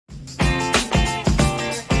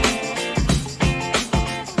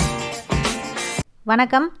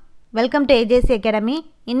வணக்கம், welcome to AJC academy.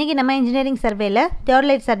 இன்றைக்கி நம்ம இன்ஜினியரிங் சர்வேயில்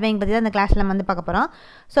தியோடலைட் சர்வேயிங் பற்றி தான் இந்த கிளாஸில் நம்ம வந்து பார்க்க போகிறோம்.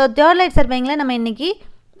 ஸோ தியோடலைட் சர்வேயிங்கில் நம்ம இன்றைக்கி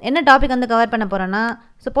என்ன டாபிக் வந்து கவர் பண்ண போகிறோன்னா,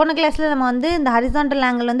 ஸோ போன கிளாஸில் நம்ம வந்து இந்த ஹரிசாண்டல்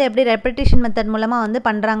ஆங்கிள் வந்து எப்படி ரெப்படிஷன் மெத்தட் மூலமாக வந்து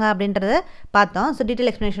பண்ணுறாங்க அப்படின்றத பார்த்தோம். ஸோ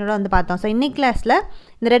டீட்டெயில் எக்ஸ்ப்ளனேஷனோட வந்து பார்த்தோம். ஸோ இன்னைக்கு கிளாஸில்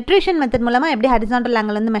இந்த ரெட்ரேஷன் மெத்தட் மூலமாக எப்படி ஹரிசாண்டல்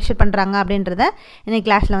ஆங்கிள் வந்து மெஷர் பண்ணுறாங்க அப்படின்றத இன்னைக்கு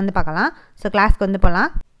கிளாஸில் வந்து பார்க்கலாம். ஸோ கிளாஸ்க்கு வந்து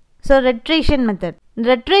போகலாம். ஸோ ரெட்ரேஷன்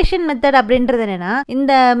மெத்தட் அப்படின்றது என்னென்னா,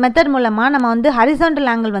 இந்த மெத்தட் மூலமாக நம்ம வந்து ஹரிசாண்டல்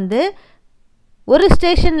ஆங்கிள் வந்து ஒரு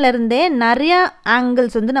ஸ்டேஷன்லேருந்தே நிறையா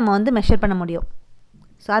ஆங்கிள்ஸ் வந்து நம்ம வந்து மெஷர் பண்ண முடியும்.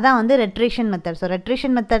 ஸோ அதான் வந்து ரெட்ரேஷன் மெத்தட். ஸோ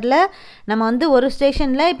ரெட்ரேஷன் மெத்தடில் நம்ம வந்து ஒரு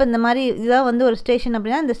ஸ்டேஷனில் இப்போ இந்த மாதிரி இதாக வந்து ஒரு ஸ்டேஷன்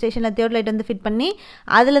அப்படின்னா இந்த ஸ்டேஷனில் தியோடலைட் வந்து ஃபிட் பண்ணி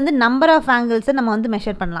அதுலேருந்து நம்பர் ஆஃப் ஆங்கிள்ஸை நம்ம வந்து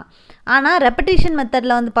மெஷர் பண்ணலாம். ஆனால் ரெப்படிஷன்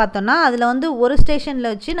மெத்தடில் வந்து பார்த்தோன்னா அதில் வந்து ஒரு ஸ்டேஷனில்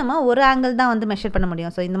வச்சு நம்ம ஒரு ஆங்கிள் தான் வந்து மெஷர் பண்ண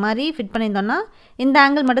முடியும். ஸோ இந்த மாதிரி ஃபிட் பண்ணியிருந்தோன்னா இந்த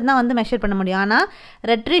ஆங்கிள் மட்டும்தான் வந்து மெஷர் பண்ண முடியும். ஆனால்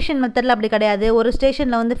ரெட்ரேஷன் மெத்தடில் அப்படி கிடையாது. ஒரு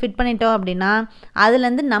ஸ்டேஷனில் வந்து ஃபிட் பண்ணிட்டோம் அப்படின்னா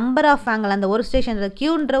அதுலேருந்து நம்பர் ஆஃப் ஆங்கிள், அந்த ஒரு ஸ்டேஷனில்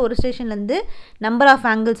கியூன்ற ஒரு ஸ்டேஷன்லேருந்து நம்பர் ஆஃப்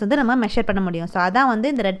ஆங்கிள்ஸ் வந்து நம்ம மெஷர் பண்ண முடியும். ஸோ அதான் வந்து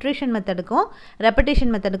இந்த ரெட்ரேஷன் மெத்தடுக்கும் ரெப்படிஷன்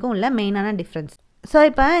மெத்தடுக்கும் உள்ள மெயினான டிஃப்ரென்ஸ். ஸோ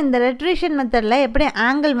இப்போ இந்த ரெட்ரேஷன் மெத்தடில் எப்படி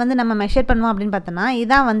ஆங்கிள் வந்து நம்ம மெஷர் பண்ணுவோம் அப்படின்னு பார்த்தோன்னா,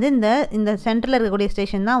 இதான் வந்து இந்த சென்டரில் இருக்கக்கூடிய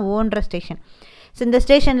ஸ்டேஷன் தான் ஓன்ற ஸ்டேஷன். ஸோ இந்த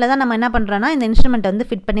ஸ்டேஷனில் தான் நம்ம என்ன பண்ணுறோன்னா இந்த இன்ஸ்ட்ருமெண்ட் வந்து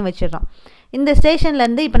ஃபிட் பண்ணி வச்சிடறோம். இந்த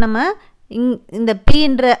ஸ்டேஷன்லேருந்து இப்போ நம்ம இந்த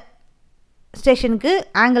பீன்ற ஸ்டேஷனுக்கு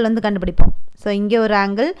ஆங்கிள் வந்து கண்டுபிடிப்போம். ஸோ இங்கே ஒரு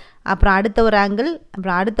ஆங்கிள், அப்புறம் அடுத்த ஒரு ஆங்கிள்,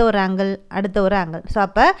 அப்புறம் அடுத்த ஒரு ஆங்கிள், அடுத்த ஒரு ஆங்கிள். ஸோ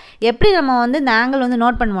அப்போ எப்படி நம்ம வந்து இந்த ஆங்கிள் வந்து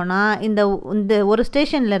நோட் பண்ணுவோன்னா, இந்த ஒரு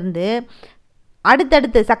ஸ்டேஷன்லேருந்து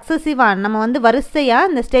அடுத்தடுத்து சக்ஸசிவாக நம்ம வந்து வரிசையாக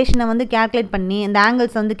இந்த ஸ்டேஷனை வந்து கேல்குலேட் பண்ணி இந்த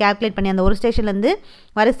ஆங்கிள்ஸ் வந்து கேல்குலேட் பண்ணி அந்த ஒரு ஸ்டேஷன்லேருந்து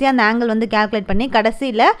வரிசையாக அந்த ஆங்கிள் வந்து கேல்குலேட் பண்ணி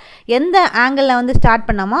கடைசியில் எந்த ஆங்கிளில் வந்து ஸ்டார்ட்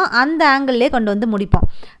பண்ணாமோ அந்த ஆங்கிள்லேயே கொண்டு வந்து முடிப்போம்.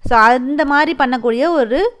 ஸோ அந்த மாதிரி பண்ணக்கூடிய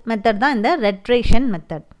ஒரு மெத்தட் தான் இந்த ரெட்ரேஷன்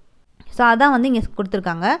மெத்தட். ஸோ அதான் வந்து இங்கே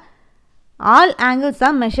கொடுத்துருக்காங்க. All angles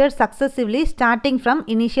R measured சக்ஸசிவ்லி starting from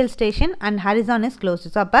initial station and horizon is closed.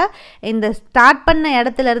 So அப்போ இந்த ஸ்டார்ட் பண்ண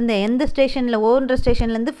இடத்துலேருந்து எந்த ஸ்டேஷனில் ஓன்ற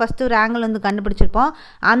ஸ்டேஷன்லேருந்து ஃபஸ்ட்டு ஒரு ஆங்கிள் வந்து கண்டுபிடிச்சிருப்போம்.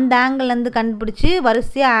 அந்த ஆங்கிள்லேருந்து கண்டுபிடிச்சி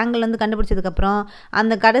வரிசையாக ஆங்கிள் வந்து கண்டுபிடிச்சதுக்கப்புறம்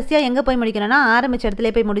அந்த கடைசியாக எங்கே போய் முடிக்கணும்னா ஆரம்பித்த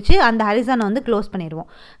இடத்துல போய் முடிச்சு அந்த ஹரிசானை வந்து க்ளோஸ் பண்ணிடுவோம்.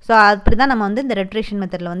 ஸோ அப்படி தான் நம்ம வந்து இந்த ரெட்ரேஷன்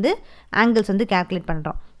மெத்தடில் வந்து ஆங்கிள்ஸ் வந்து கேல்குலேட்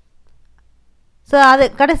பண்ணுறோம். ஸோ அது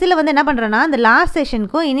கடைசியில் வந்து என்ன பண்ணுறோன்னா இந்த லாஸ்ட்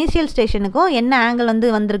ஸ்டேஷனுக்கும் இனிஷியல் ஸ்டேஷனுக்கும் என்ன ஆங்கிள் வந்து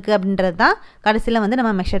வந்திருக்கு அப்படின்றது தான் கடைசியில் வந்து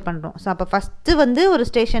நம்ம மெஷர் பண்ணுறோம். ஸோ அப்போ ஃபஸ்ட்டு வந்து ஒரு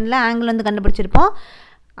ஸ்டேஷனில் ஆங்கிள் வந்து கண்டுபிடிச்சிருப்போம்.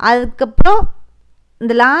 அதுக்கப்புறம்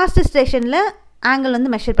இந்த லாஸ்ட் ஸ்டேஷனில் ஆங்கிள்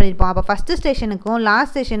வந்து மெஷர் பண்ணியிருப்போம். அப்போ ஃபஸ்ட்டு ஸ்டேஷனுக்கும்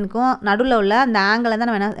லாஸ்ட் ஸ்டேஷனுக்கும் நடுவில் உள்ள அந்த ஆங்கிளை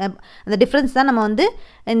தான் நம்ம அந்த டிஃப்ரென்ஸ் தான் நம்ம வந்து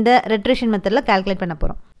இந்த ரெட்ரேஷன் மெத்தடில் கால்குலேட் பண்ண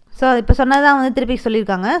போகிறோம். ஸோ இப்போ சொன்னதான் வந்து திருப்பி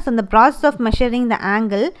சொல்லியிருக்காங்க. ஸோ இந்த process of measuring the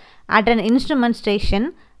angle at an instrument station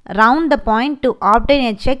round the point to obtain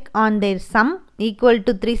a check on their sum equal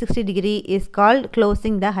to 360 degree is called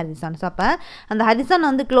closing the horizon. So அப்போ அந்த ஹரிசான்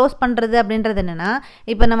வந்து close பண்ணுறது அப்படின்றது என்னென்னா,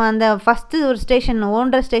 இப்போ நம்ம அந்த ஃபஸ்ட்டு ஒரு ஸ்டேஷன்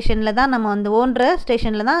ஓன்ற ஸ்டேஷனில் தான் நம்ம வந்து ஓன்ற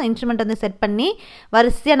ஸ்டேஷனில் தான் இன்ஸ்ட்ருமெண்ட் வந்து செட் பண்ணி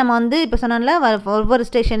வரிசையாக நம்ம வந்து இப்போ சொன்னோம்ல ஒவ்வொரு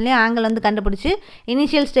ஸ்டேஷன்லேயும் ஆங்கிள் வந்து கண்டுபிடிச்சி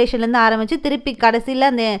இனிஷியல் ஸ்டேஷன்லேருந்து ஆரம்பித்து திருப்பி கடைசியில்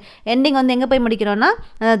அந்த எண்டிங் வந்து எங்கே போய் முடிக்கிறோன்னா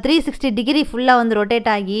 360 டிகிரி ஃபுல்லாக வந்து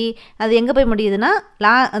ரொட்டேட் ஆகி அது எங்கே போய் முடியுதுன்னா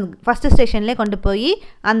ஃபஸ்ட்டு ஸ்டேஷன்லேயே கொண்டு போய்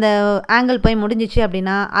அந்த ஆங்கிள் போய் முடிஞ்சிச்சு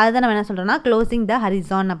அப்படின்னா அதுதான் நம்ம என்ன சொல்கிறோன்னா க்ளோசிங் த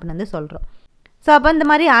ஹரிசான் அப்படின்னு வந்து சொல்கிறோம். ஸோ அப்போ இந்த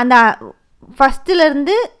மாதிரி அந்த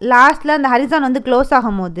ஃபஸ்ட்டுலேருந்து லாஸ்ட்டில் அந்த ஹரிசான் வந்து க்ளோஸ்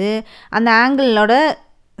ஆகும்போது அந்த ஆங்கிளோட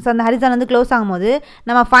அந்த ஹரிசான் வந்து க்ளோஸ் ஆகும்போது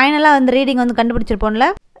நம்ம ஃபைனலாக வந்து ரீடிங் வந்து கண்டுபிடிச்சிருப்போம்ல,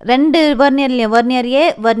 ரெண்டு வெர்னியர்லேயும் வெர்னியர் ஏ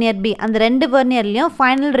வெர்னியர் பி அந்த ரெண்டு வெர்னியர்லேயும்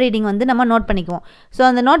ஃபைனல் ரீடிங் வந்து நம்ம நோட் பண்ணிக்குவோம். ஸோ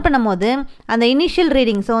அந்த நோட் பண்ணும்போது அந்த இனிஷியல்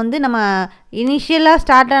ரீடிங், ஸோ வந்து நம்ம இனிஷியலாக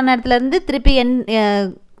ஸ்டார்ட் ஆன இடத்துலேருந்து திருப்பி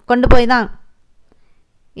கொண்டு போய் தான்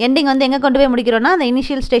எண்டிங் வந்து எங்கே கொண்டு போய் முடிக்கிறோன்னா அந்த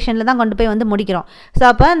இனிஷியல் ஸ்டேஷனில் தான் கொண்டு போய் வந்து முடிக்கிறோம். ஸோ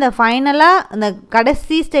அப்போ அந்த ஃபைனலாக அந்த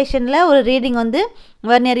கடைசி ஸ்டேஷனில் ஒரு ரீடிங் வந்து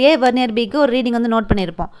வெர்னியர் ஏ வெர்னியர் பிக்கு ஒரு ரீடிங் வந்து நோட்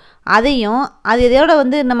பண்ணியிருப்போம். அதையும் அது இதோட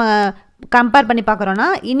வந்து நம்ம கம்பேர் பண்ணி பார்க்குறோன்னா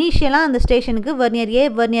இனிஷியலாக அந்த ஸ்டேஷனுக்கு வெர்னியர் ஏ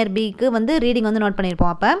வெர்னியர் பிக்கு வந்து ரீடிங் வந்து நோட்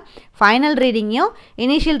பண்ணியிருப்போம். அப்போ ஃபைனல் ரீடிங்கையும்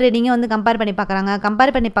இனிஷியல் ரீடிங்கையும் வந்து கம்பேர் பண்ணி பார்க்குறாங்க.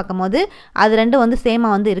 கம்பேர் பண்ணி பார்க்கும்போது அது ரெண்டும் வந்து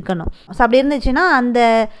சேமாக வந்து இருக்கணும். ஸோ அப்படி இருந்துச்சுன்னா அந்த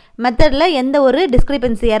மெத்தடில் எந்த ஒரு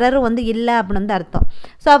டிஸ்கிரிபன்சி எரரும் வந்து இல்லை அப்படின்னு வந்து அர்த்தம்.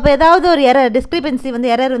 ஸோ அப்போ ஏதாவது ஒரு டிஸ்கிரிபன்சி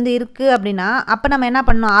வந்து எரர் வந்து இருக்குது அப்படின்னா அப்போ நம்ம என்ன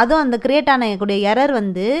பண்ணணும், அதுவும் அந்த கிரியேட் ஆனக்கூடிய எரர்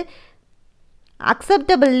வந்து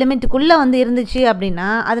அக்செப்டபிள் லிமிட்டுக்குள்ளே வந்து இருந்துச்சு அப்படின்னா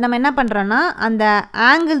அது நம்ம என்ன பண்ணுறோன்னா அந்த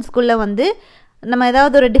ஆங்கிள்ஸ்குள்ளே வந்து நம்ம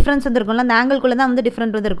ஏதாவது ஒரு டிஃப்ரென்ஸ் வந்துருக்கும்ல அந்த ஆங்கிள்குள்ளே தான் வந்து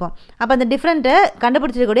டிஃப்ரெண்ட் வந்து இருக்கும். அப்போ அந்த டிஃப்ரெண்ட்டை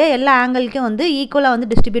கண்டுபிடிச்சிருக்கக்கூடிய எல்லா ஆங்கிள்க்கும் வந்து ஈக்குவலாக வந்து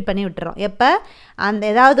டிஸ்ட்ரிபியூட் பண்ணி விட்டுறோம். எப்போ அந்த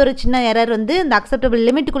ஏதாவது ஒரு சின்ன எரர் வந்து இந்த அக்செப்டபிள்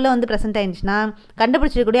லிமிட்டுக்குள்ளே வந்து ப்ரெசென்ட் ஆயிடுச்சுன்னா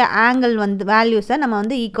கண்டுபிடிச்சிருக்கக்கூடிய ஆங்கிள் வந்து வேல்யூஸை நம்ம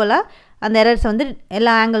வந்து ஈக்குவலாக அந்த எரர்ஸை வந்து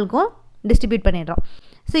எல்லா ஆங்கிள்க்கும் டிஸ்ட்ரிபியூட் பண்ணிடுறோம்.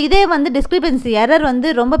 ஸோ இதே வந்து டிஸ்கிரிபன்சி எரர் வந்து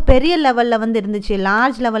ரொம்ப பெரிய லெவலில் வந்து இருந்துச்சு,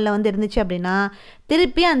 லார்ஜ் லெவலில் வந்து இருந்துச்சு அப்படின்னா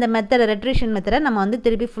திருப்பி அந்த மெத்தடை ரெட்ரேஷன் மெத்தடை நம்ம வந்து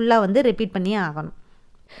திருப்பி ஃபுல்லாக வந்து ரிப்பீட் பண்ணியே ஆகணும்.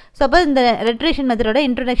 ஸோ அப்போ இந்த ரெட்ரேஷன் மெத்தடோட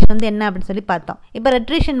இன்ட்ரடக்ஷன் வந்து என்ன அப்படின்னு சொல்லி பார்த்தோம். இப்போ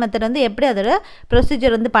ரெட்ரேஷன் மெத்தட் வந்து எப்படி அதோட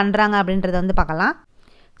ப்ரொசீஜர் வந்து பண்ணுறாங்க அப்படின்றத வந்து பார்க்கலாம்.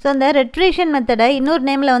 ஸோ அந்த ரெட்ரேஷன் மெத்தடை இன்னொரு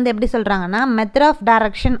நேமில் வந்து எப்படி சொல்கிறாங்கன்னா method of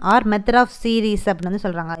direction R method of series அப்படின்னு வந்து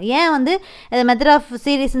சொல்கிறாங்க. ஏன் வந்து இது மெத்தட் ஆஃப்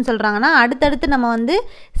சீரீஸ்ன்னு சொல்கிறாங்கன்னா அடுத்தடுத்து நம்ம வந்து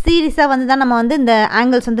சீரீஸாக வந்து தான் நம்ம வந்து இந்த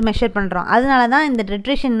ஆங்கிள்ஸ் வந்து மெஷர் பண்ணுறோம். அதனால தான் இந்த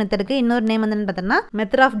ரெட்ரேஷன் மெத்தடுக்கு இன்னொரு நேம் வந்து பார்த்தோம்னா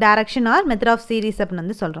method of direction R method of series அப்படின்னு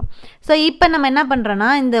வந்து சொல்கிறோம். ஸோ இப்போ நம்ம என்ன பண்ணுறோன்னா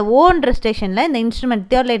இந்த ஓன் ரெஸ்டேஷனில் இந்த இன்ஸ்ட்ருமெண்ட்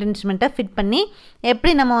தியோடலைட் இன்ஸ்ட்ருமெண்ட்டை ஃபிட் பண்ணி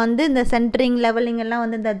எப்படி நம்ம வந்து இந்த சென்டரிங் லெவலிங் எல்லாம்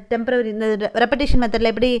வந்து இந்த டெம்பரரி இந்த ரெப்படேஷன்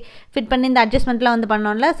மெத்தடில் எப்படி ஃபிட் பண்ணி இந்த அட்ஜஸ்ட்மெண்ட்லாம் வந்து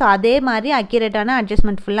பண்ணோம்ல, ஸோ அதே மாதிரி அக்யூரேட்டான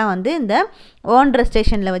அட்ஜஸ்ட்மெண்ட் ஃபுல்லாக வந்து இந்த ஓன்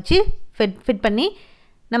ரெஸ்டேஷனில் வச்சு ஃபிட் பண்ணி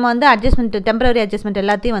நம்ம வந்து அட்ஜஸ்ட்மெண்ட் டெம்பரரி அட்ஜஸ்ட்மெண்ட்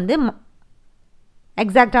எல்லாத்தையும் வந்து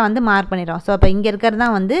எக்ஸாக்டாக வந்து மார்க் பண்ணிடுறோம். ஸோ அப்போ இங்கே இருக்கிறது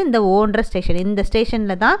தான் வந்து இந்த ஓன்ற ஸ்டேஷன். இந்த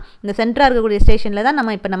ஸ்டேஷனில் தான் இந்த சென்டராக இருக்கக்கூடிய ஸ்டேஷனில் தான்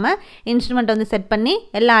நம்ம இன்ஸ்ட்ருமெண்ட் வந்து செட் பண்ணி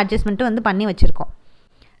எல்லா அட்ஜஸ்ட்மெண்ட்டும் வந்து பண்ணி வச்சுருக்கோம்.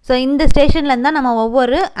 ஸோ இந்த ஸ்டேஷன்லேருந்து தான் நம்ம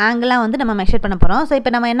ஒவ்வொரு ஆங்கிளாக வந்து நம்ம மெஷர் பண்ண போகிறோம். ஸோ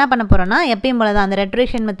இப்போ நம்ம என்ன பண்ண போகிறோம்னா எப்பயும் போல தான் அந்த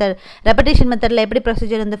ரெப்படேஷன் மெத்தடில் எப்படி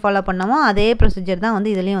ப்ரொசீஜர் வந்து ஃபாலோ பண்ணோமோ அதே ப்ரொசீஜர் தான் வந்து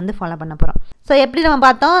இதுலேயும் வந்து ஃபாலோ பண்ண போகிறோம். ஸோ எப்படி நம்ம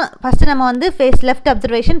பார்த்தோம், ஃபஸ்ட்டு நம்ம வந்து face left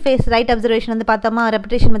observation face right observation வந்து பார்த்தோமா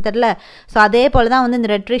ரெப்படேஷன் மெத்தடில். ஸோ அதே போல் தான் வந்து இந்த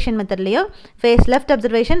ரெட்ரேஷன் மெத்தட்லேயும் face left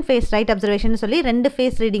observation face right observation சொல்லி 2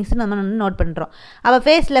 ஃபேஸ் ரீடிங்ஸ் நம்ம வந்து நோட் பண்ணுறோம். அப்போ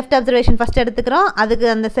ஃபேஸ் லெஃப்ட் அப்சர்வேஷன் ஃபஸ்ட் எடுத்துக்கிறோம், அதுக்கு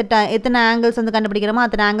அந்த எத்தனை ஆங்கிள்ஸ் வந்து கண்டுபிடிக்கிறோமோ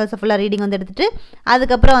அத்தனை ஆங்கிள்ஸ் ஃபுல்லாக ரீடிங் வந்து எடுத்துகிட்டு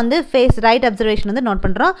அதுக்கப்புறம் வந்து ஃபேஸ் ரைட் அப்சர்வேஷன் வந்து நோட்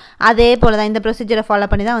பண்ணுறோம். அதே போல் தான் இந்த ப்ரொசீஜரை ஃபாலோ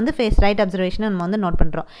பண்ணி தான் வந்து ஃபேஸ் ரைட் அப்சர்வேஷன் நம்ம வந்து நோட்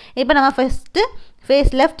பண்ணுறோம். இப்போ நம்ம ஃபஸ்ட்டு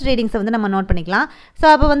ஃபேஸ் லெஃப்ட் ரீடிங்ஸை வந்து நம்ம நோட் பண்ணிக்கலாம். ஸோ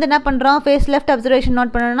அப்போ வந்து என்ன பண்ணுறோம், ஃபேஸ் லெஃப்ட் அப்சர்வேஷன்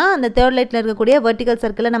நோட் பண்ணணும்னா அந்த தியோடலைட்டில் இருக்கக்கூடிய வெர்டிகல்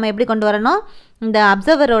சர்க்கிளை நம்ம எப்படி கொண்டு வரணும், இந்த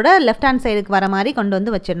அப்சர்வரோட லெஃப்ட் ஹேண்ட் சைடுக்கு வர மாதிரி கொண்டு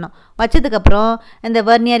வந்து வச்சிடணும். வச்சதுக்கப்புறம் இந்த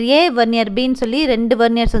வெர்னியர் ஏ வெர்னியர் பின்னு சொல்லி 2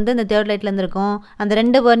 வெர்னியர்ஸ் வந்து இந்த தியோடலைட்லேருந்து இருக்கும். அந்த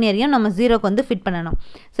 2 வெர்னியரையும் நம்ம 0க்கு வந்து ஃபிட் பண்ணணும்.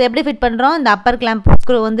 ஸோ எப்படி ஃபிட் பண்ணுறோம், இந்த அப்பர் கிளாம்ப்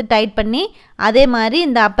ஸ்க்ரூ வந்து டைட் பண்ணி அதே மாதிரி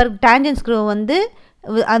இந்த அப்பர் டேஞ்சன் ஸ்க்ரூ வந்து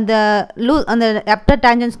அந்த அந்த அப்பர்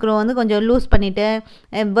டேஞ்சன் ஸ்க்ரூ வந்து கொஞ்சம் லூஸ் பண்ணிவிட்டு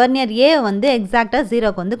வெர்னியர் ஏ வந்து எக்ஸாக்டாக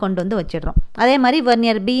 0க்கு வந்து கொண்டு வந்து வச்சிடுறோம். அதே மாதிரி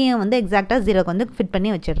வெர்னியர் பியும் வந்து எக்ஸாக்டாக 0க்கு வந்து ஃபிட் பண்ணி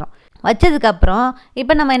வச்சிடுறோம். வச்சதுக்கப்புறம்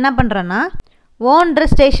இப்போ நம்ம என்ன பண்ணுறோன்னா ஓன்ற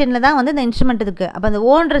ஸ்டேஷனில் தான் வந்து இந்த இன்ஸ்ட்ருமெண்ட் இருக்குது. அப்போ அந்த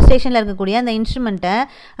ஓன்ற ஸ்டேஷனில் இருக்கக்கூடிய அந்த இன்ஸ்ட்ருமெண்ட்டை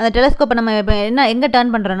அந்த டெலஸ்கோப்பை நம்ம இப்போ எங்கே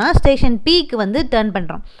டர்ன் பண்ணுறோன்னா ஸ்டேஷன் பிக்கு வந்து டர்ன்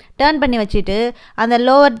பண்ணுறோம். டர்ன் பண்ணி வச்சுட்டு அந்த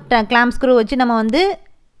லோவர் கிளாம்ப் ஸ்க்ரூ வச்சு நம்ம வந்து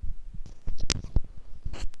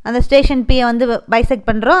அந்த ஸ்டேஷன் பியை வந்து பைசெக்ட்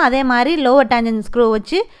பண்ணுறோம். அதே மாதிரி லோவர் டேஞ்சன் ஸ்க்ரூ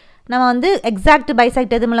வச்சு நம்ம வந்து எக்ஸாக்ட்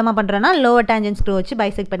பைசெக்ட் எது மூலமாக பண்ணுறோன்னா லோவர் டேஞ்சன் ஸ்க்ரூ வச்சு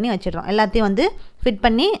பைசெக்ட் பண்ணி வச்சிடறோம். எல்லாத்தையும் வந்து ஃபிட்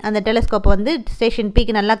பண்ணி அந்த டெலஸ்கோப்பை வந்து ஸ்டேஷன்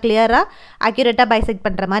பிக்கு நல்லா கிளியராக அக்யூரேட்டாக பைசெக்ட்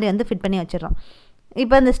பண்ணுற மாதிரி வந்து ஃபிட் பண்ணி வச்சிடறோம்.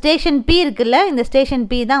 இப்போ இந்த ஸ்டேஷன் பி இருக்குல்ல, இந்த ஸ்டேஷன்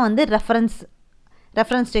பி தான் வந்து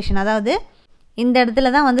ரெஃபரன்ஸ் ஸ்டேஷன். அதாவது இந்த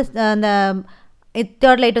இடத்துல தான் வந்து அந்த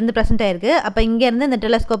தியோடலைட் வந்து ப்ரெசென்ட் ஆகிருக்கு. அப்போ இங்கேருந்து இந்த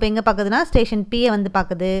டெலஸ்கோப் எங்கே பார்க்குதுன்னா ஸ்டேஷன் பியை வந்து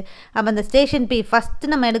பார்க்குது. அப்போ அந்த ஸ்டேஷன் பி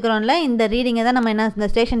ஃபஸ்ட்டு நம்ம எடுக்கிறோம்ல, இந்த ரீடிங்கை தான் நம்ம இந்த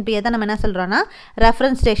ஸ்டேஷன் பியை தான் நம்ம என்ன சொல்கிறோன்னா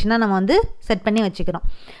ரெஃபரன்ஸ் ஸ்டேஷனாக நம்ம வந்து செட் பண்ணி வச்சுக்கிறோம்.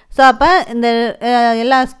 ஸோ அப்போ இந்த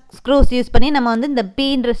எல்லா ஸ்க்ரூஸ் யூஸ் பண்ணி நம்ம வந்து இந்த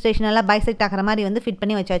பீன்ற ஸ்டேஷன் எல்லாம் பைசெக்ட் ஆகிற மாதிரி வந்து ஃபிட்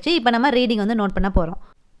பண்ணி வச்சாச்சு. இப்போ நம்ம ரீடிங் வந்து நோட் பண்ண போகிறோம்.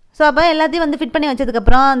 ஸோ அப்போ எல்லாத்தையும் வந்து ஃபிட் பண்ணி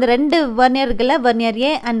வச்சதுக்கப்புறம் அந்த 2 வெர்னியர் இருக்குல்ல, vernier A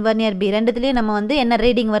and vernier B ரெண்டுத்துலேயும் நம்ம வந்து என்ன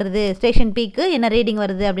ரீடிங் வருது, ஸ்டேஷன் பிக்கு என்ன ரீடிங்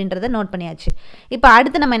வருது அப்படின்றத நோட் பண்ணியாச்சு. இப்போ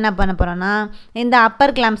அடுத்து நம்ம என்ன பண்ண போகிறோம்னா இந்த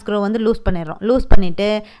அப்பர் கிளாம்ப் ஸ்க்ரூ வந்து லூஸ் பண்ணிடுறோம். லூஸ் பண்ணிவிட்டு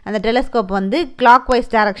அந்த டெலஸ்கோப் வந்து கிளாக்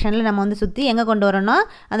வைஸ் டைரக்ஷனில் நம்ம வந்து சுற்றி எங்கே கொண்டு வரோன்னா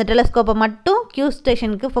அந்த டெலஸ்கோப்பை மட்டும் கியூ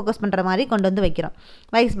ஸ்டேஷனுக்கு ஃபோக்கஸ் பண்ணுற மாதிரி கொண்டு வந்து வைக்கிறோம்.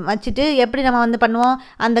 வச்சுட்டு எப்படி நம்ம வந்து பண்ணுவோம்,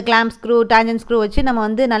 அந்த கிளாம்ப் ஸ்க்ரூ டேஞ்சன் ஸ்க்ரூ வச்சு நம்ம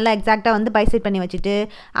வந்து நல்லா எக்ஸாக்டாக வந்து பைசெக்ட் பண்ணி வச்சுட்டு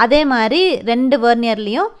அதே மாதிரி 2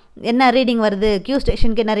 வெர்னியர்லேயும் என்ன ரீடிங் வருது, கியூ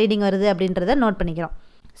ஸ்டேஷனுக்கு என்ன ரீடிங் வருது அப்படின்றத நோட் பண்ணிக்கிறோம்.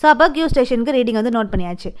 ஸோ அப்போ கியூ ஸ்டேஷனுக்கு ரீடிங் வந்து நோட்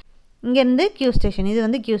பண்ணியாச்சு. இங்கேருந்து கியூ ஸ்டேஷன், இது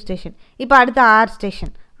வந்து கியூ ஸ்டேஷன். இப்போ அடுத்து ஆர்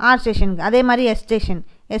ஸ்டேஷனுக்கு அதே மாதிரி எஸ்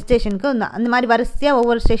ஸ்டேஷனுக்கு அந்த மாதிரி வரிசையாக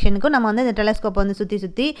ஒவ்வொரு ஸ்டேஷனுக்கும் நம்ம வந்து இந்த டெலஸ்கோப்பை வந்து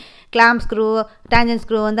சுற்றி கிளாம்ப் ஸ்க்ரூ டேஞ்சன்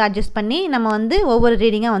ஸ்க்ரூ வந்து அட்ஜஸ்ட் பண்ணி நம்ம வந்து ஒவ்வொரு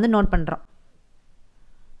ரீடிங்காக வந்து நோட் பண்ணுறோம்.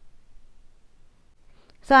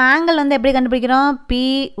 ஸோ ஆங்கிள் வந்து எப்படி கண்டுபிடிக்கிறோம்,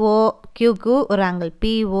 பிஓக்யூக்கு ஒரு ஆங்கிள்,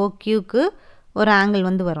 பிஓக்யூக்கு ஒரு ஆங்கிள்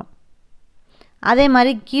வந்து வரும். அதே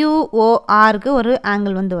மாதிரி QORக்கு ஒரு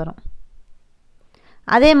ஆங்கிள் வந்து வரும்.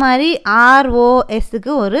 அதே மாதிரி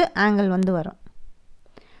ROSக்கு ஒரு ஆங்கிள் வந்து வரும்.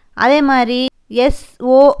 அதே மாதிரி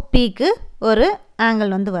SOPக்கு ஒரு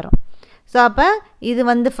ஆங்கிள் வந்து வரும். ஸோ அப்போ இது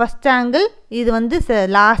வந்து ஃபஸ்ட் ஆங்கிள், இது வந்து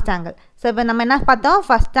லாஸ்ட் ஆங்கிள். ஸோ இப்போ நம்ம என்ன பார்த்தோம்,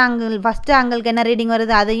 ஃபஸ்ட் ஆங்கிளுக்கு என்ன ரீடிங்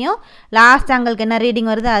வருது அதையும் லாஸ்ட் ஆங்கிளுக்கு என்ன ரீடிங்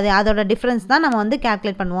வருது அதோட டிஃப்ரென்ஸ் தான் நம்ம வந்து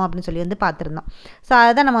கேல்குலேட் பண்ணுவோம் அப்படின்னு சொல்லி வந்து பார்த்துருந்தோம். ஸோ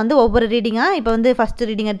அதை தான் நம்ம வந்து ஒவ்வொரு ரீடிங்காக இப்போ வந்து ஃபஸ்ட்டு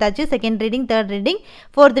ரீடிங் எடுத்தாச்சு, second reading, third reading,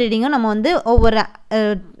 fourth ரீடிங்கும் நம்ம வந்து ஒவ்வொரு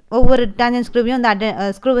ஒவ்வொரு டேஞ்சன்ட் ஸ்க்ரூவையும் வந்து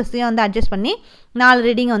ஸ்க்ரூவஸையும் வந்து அட்ஜஸ்ட் பண்ணி 4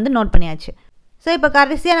 ரீடிங்கை வந்து நோட் பண்ணியாச்சு. ஸோ இப்போ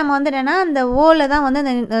கடைசியாக நம்ம வந்து என்னென்னா இந்த ஓவில் தான் வந்து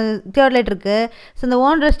இந்த தியோடலைட் இருக்குது. ஸோ இந்த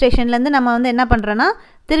ஓன் ரெஸ்டேஷன்லேருந்து நம்ம வந்து என்ன பண்ணுறோன்னா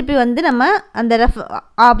திருப்பி வந்து நம்ம அந்த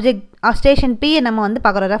ஆப்ஜெக்ட் ஸ்டேஷன் பியை நம்ம வந்து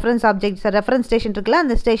பார்க்குறோம். ரெஃபரன்ஸ் ஸ்டேஷன் இருக்குல்ல,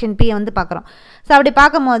 அந்த ஸ்டேஷன் பியை வந்து பார்க்குறோம். ஸோ அப்படி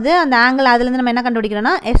பார்க்கும்போது அந்த ஆங்கிள் அதுலேருந்து நம்ம என்ன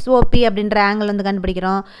கண்டுபிடிக்கிறோன்னா எஸ்ஓபி அப்படின்ற ஆங்கிள் வந்து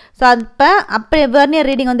கண்டுபிடிக்கிறோம். ஸோ அப்போ வெர்னியர்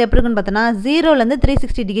ரீடிங் வந்து எப்படி இருக்குன்னு பார்த்தோன்னா 0லேருந்து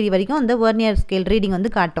 360 டிகிரி வரைக்கும் அந்த வெர்னியர் ஸ்கேல் ரீடிங்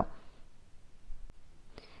வந்து காட்டும்.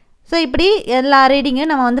 ஸோ இப்படி எல்லா ரீடிங்கும்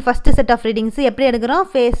நம்ம வந்து ஃபஸ்ட்டு செட் ஆஃப் ரீடிங்ஸ் எப்படி எடுக்கிறோம்,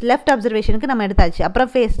 ஃபேஸ் லெஃப்ட் அப்சர்வேஷனுக்கு நம்ம எடுத்தாச்சு. அப்புறம்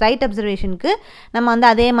ஃபேஸ் ரைட் அப்சர்வேஷனுக்கு நம்ம வந்து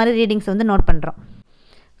அதே மாதிரி ரீடிங்ஸ் வந்து நோட் பண்ணுறோம்.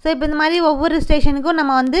 ஸோ இப்போ இந்த மாதிரி ஒவ்வொரு ஸ்டேஷனுக்கும்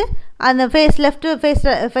நம்ம வந்து அந்த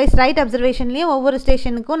ஃபேஸ் ரைட் அப்சர்வேஷன்லேயும் ஒவ்வொரு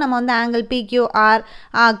ஸ்டேஷனுக்கும் நம்ம வந்து ஆங்கிள் பிக்யூஆர்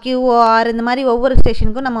கியூஓஆர் இந்த மாதிரி ஒவ்வொரு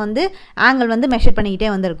ஸ்டேஷனுக்கும் நம்ம வந்து ஆங்கிள் வந்து மெஷர் பண்ணிக்கிட்டே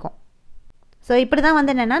வந்திருக்கோம். ஸோ இப்படி தான்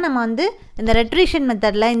வந்து என்னென்னா நம்ம வந்து இந்த ரெட்ரேஷன்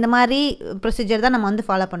மெத்தடில் இந்த மாதிரி ப்ரொசீஜர் தான் நம்ம வந்து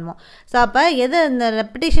ஃபாலோ பண்ணுவோம். ஸோ அப்போ இந்த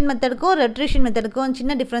ரெப்படேஷன் மெத்தடுக்கும் ரெட்ரேஷன் மெத்தடுக்கும்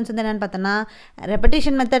சின்ன டிஃப்ரென்ஸ் வந்து என்னென்னு பார்த்தோன்னா,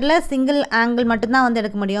 ரெப்படேஷன் மெத்தடில் சிங்கிள் ஆங்கிள் மட்டும்தான் வந்து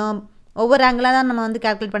எடுக்க முடியும், ஒவ்வொரு ஆங்கிளாக தான் நம்ம வந்து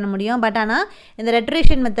கால்குலேட் பண்ண முடியும். பட் ஆனால் இந்த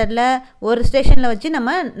ரெட்ரேஷன் மெத்தடில் ஒரு ஸ்டேஷனில் வச்சு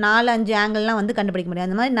நம்ம 4-5 ஆங்கிள்லாம் வந்து கண்டுபிடிக்க முடியும்.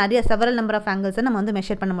 அந்த மாதிரி நிறைய செவரல் நம்பர் ஆஃப் ஆங்கிள்ஸை நம்ம வந்து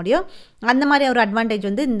மெஷர் பண்ண முடியும். அந்த மாதிரி ஒரு அட்வான்டேஜ்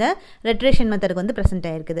வந்து இந்த ரெட்ரேஷன் மெத்தடுக்கு வந்து ப்ரெசென்ட்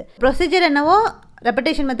ஆகிருக்குது. ப்ரொசீஜர் என்னவோ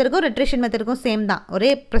ரெப்படேஷன் மெத்தடுக்கும் ரெட்ரேஷன் மெத்தடுக்கும் சேம் தான், ஒரே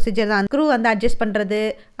ப்ரொசீஜர் தான். ஸ்க்ரூ வந்து அட்ஜஸ்ட் பண்ணுறது,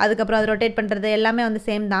 அதுக்கப்புறம் அது ரொட்டேட் பண்ணுறது எல்லாமே வந்து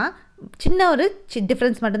சேம் தான். சின்ன ஒரு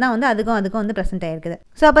டிஃப்ரென்ஸ் மட்டும்தான் வந்து அதுக்கும் வந்து ப்ரெசென்ட் ஆகிருக்குது.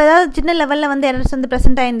 ஸோ அப்போ ஏதாவது சின்ன லெவலில் வந்து எரர்ஸ் வந்து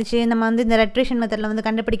ப்ரெசென்ட் ஆயிருந்துச்சு நம்ம வந்து இந்த ரெட்ரேஷன் மெத்தடில் வந்து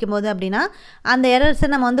கண்டுபிடிக்கும் போது அப்படின்னா, அந்த எரர்ஸை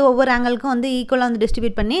நம்ம வந்து ஒவ்வொரு ஆங்கிளுக்கும் வந்து ஈக்குவலாக வந்து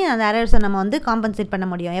டிஸ்ட்ரிபியூட் பண்ணி அந்த எரர்ஸை நம்ம வந்து காம்பன்சேட் பண்ண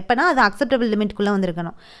முடியும். எப்போனா அது அக்செப்டபிள் லிமிட்குள்ளே வந்து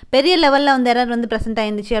இருக்கணும். பெரிய லெவலில் வந்து எரர் வந்து ப்ரெசென்ட்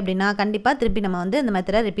ஆயிருந்துச்சு அப்படின்னா கண்டிப்பாக திருப்பி நம்ம வந்து இந்த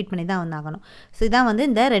மெத்தடை ரிப்பீட் பண்ணி தான் வந்து ஆகணும். ஸோ இதான் வந்து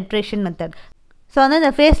இந்த ரெட்ரேஷன் மெத்தட். ஸோ வந்து இந்த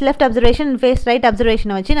face left observation face right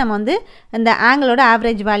அப்சர்வேஷனை வச்சு நம்ம வந்து இந்த ஆங்கிளோட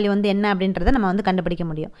ஆவரேஜ் வேல்யூ வந்து என்ன அப்படின்றத நம்ம வந்து கண்டுபிடிக்க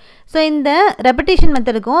முடியும். ஸோ இந்த ரெப்படேஷன்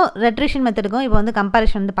மெத்தடுக்கும் ரெட்ரேஷன் மெத்தடுக்கும் இப்போ வந்து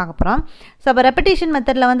கம்பேரிஷன் வந்து பார்க்க போகிறோம். ஸோ அப்போ ரெப்படேஷன்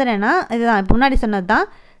மெத்தடில் வந்து என்னென்னா இதுதான் இப்போ முன்னாடி சொன்னது தான்,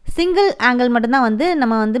 சிங்கிள் ஆங்கிள் மட்டும்தான் வந்து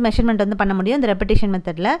நம்ம வந்து மெஷர்மெண்ட் வந்து பண்ண முடியும். இந்த ரெப்படேஷன்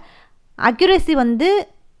மெத்தடில் அக்யூரேசி வந்து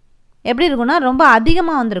எப்படி இருக்குன்னா ரொம்ப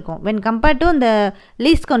அதிகமாக வந்திருக்கும். வென் கம்பேர்ட் டு இந்த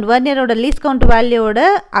least count வெர்னியரோட least count வேல்யூவோட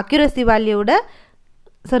accuracy வேல்யூவோட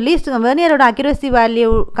so வெர்னியரோட accuracy value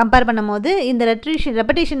compare பண்ணும்போது இந்த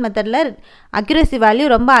ரெப்படேஷன் மெத்தடில் அக்யூரேசி வேல்யூ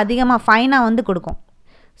ரொம்ப அதிகமாக ஃபைனாக வந்து கொடுக்கும்.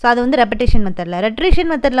 ஸோ அது வந்து ரெப்படேஷன் மெத்தடில். ரெட்ரேஷன்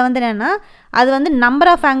மெத்தடில் வந்து என்னென்னா அது வந்து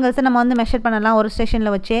நம்பர் ஆஃப் ஆங்கிள்ஸை நம்ம வந்து மெஷர் பண்ணலாம் ஒரு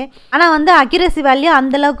ஸ்டேஷனில் வச்சு. ஆனால் வந்து அக்யூரேசி வேல்யூ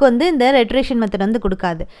அந்தளவுக்கு வந்து இந்த ரெட்ரேஷன் மெத்தட் வந்து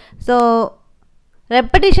கொடுக்காது. ஸோ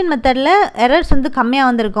ரெப்படேஷன் மெத்தடில் எரர்ஸ் வந்து கம்மியாக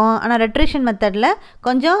வந்திருக்கும். ஆனால் ரெட்ரேஷன் மெத்தடில்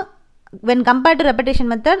கொஞ்சம் வென் கம்பேர்ட் டு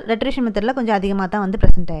ரெட்டரேஷன் மெத்தடில் கொஞ்சம் அதிகமாக தான் வந்து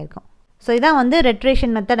ப்ரெசென்ட் ஆகிருக்கும். ஸோ இதான் வந்து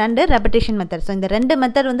ரெட்ரேஷன் மெத்தட் அண்டு ரெப்படேஷன் மெத்தட். ஸோ இந்த ரெண்டு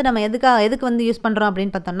மெத்தட் வந்து நம்ம எதுக்கு வந்து யூஸ் பண்ணுறோம்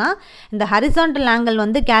அப்படின்னு பார்த்தோம்னா, இந்த ஹரிசாண்டல் ஆங்கிள்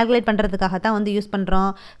வந்து கால்குலேட் பண்ணுறதுக்காக தான் வந்து யூஸ்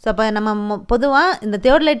பண்ணுறோம். ஸோ அப்போ நம்ம பொதுவாக இந்த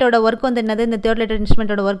தியோடலைட்டோட ஒர்க் வந்து என்னது, இந்த theodolite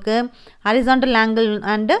இன்ஸ்ட்ருமெண்ட்டோட work horizontal angle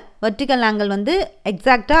and vertical angle வந்து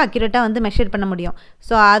எக்ஸாக்டாக அக்யூரேட்டாக வந்து மெஷர் பண்ண முடியும்.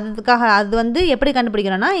 ஸோ அதுக்காக அது வந்து எப்படி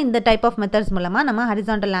கண்டுபிடிக்கிறோன்னா இந்த டைப் ஆஃப் மெத்தட்ஸ் மூலமாக நம்ம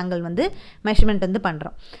ஹரிசாண்டல் ஆங்கிள் வந்து மெஷர்மெண்ட் வந்து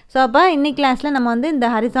பண்ணுறோம். ஸோ அப்போ இன்னைக்கு கிளாஸில் நம்ம வந்து இந்த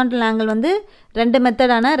ஹரிசாண்டல் ஆங்கிள் வந்து ரெண்டு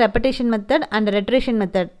மெத்தடான ரெப்படேஷன் மெத்தட் அண்ட் ரெட்ரேஷன்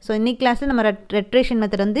மெத்தட். ஸோ இன்னைக்கு கிளாஸில் நம்ம ரெட்ரேஷன்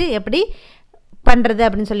மெத்தட் வந்து எப்படி பண்ணுறது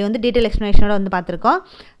அப்படின்னு சொல்லி வந்து டீட்டெயில் எக்ஸ்ப்ளனேஷனோட வந்து பார்த்துருக்கோம்.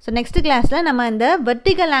 ஸோ நெக்ஸ்ட் கிளாஸில் நம்ம இந்த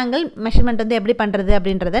வெர்டிக்கல் ஆங்கிள் மெஷர்மெண்ட் வந்து எப்படி பண்ணுறது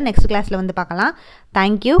அப்படின்றத நெக்ஸ்ட் கிளாஸில் வந்து பார்க்கலாம்.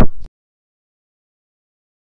 தேங்க்யூ.